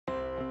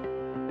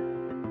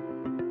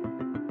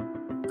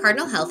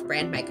Cardinal Health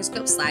brand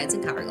microscope slides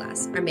and cover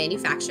glass are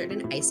manufactured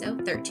in ISO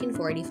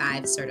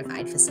 13485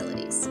 certified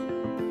facilities.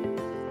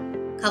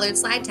 Colored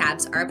slide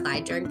tabs are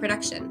applied during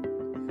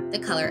production. The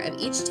color of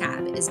each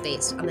tab is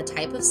based on the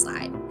type of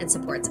slide and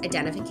supports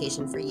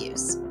identification for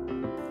use.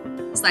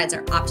 Slides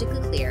are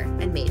optically clear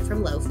and made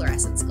from low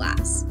fluorescence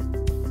glass.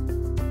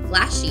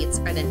 Glass sheets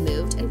are then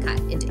moved and cut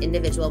into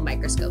individual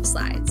microscope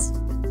slides.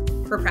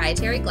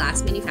 Proprietary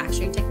glass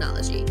manufacturing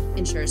technology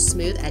ensures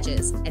smooth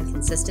edges and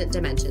consistent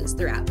dimensions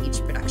throughout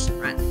each production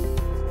run.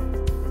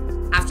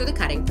 After the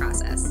cutting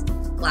process,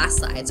 glass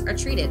slides are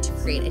treated to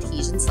create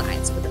adhesion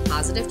slides with a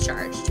positive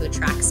charge to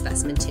attract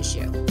specimen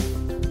tissue.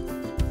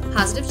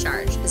 Positive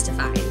charge is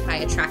defined by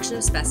attraction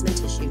of specimen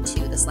tissue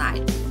to the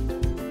slide.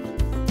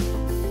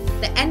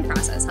 The end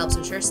process helps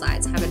ensure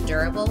slides have a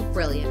durable,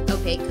 brilliant,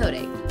 opaque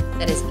coating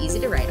that is easy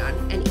to write on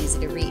and easy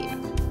to read.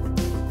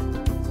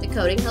 The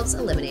coating helps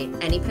eliminate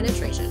any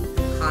penetration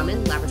of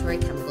common laboratory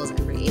chemicals and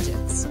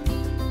reagents.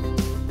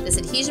 This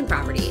adhesion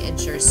property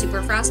ensures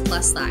Superfrost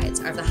Plus slides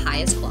are of the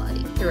highest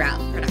quality throughout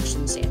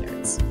production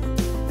standards.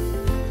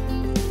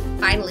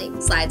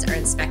 Finally, slides are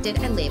inspected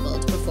and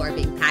labeled before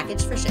being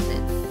packaged for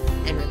shipment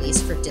and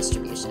released for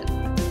distribution.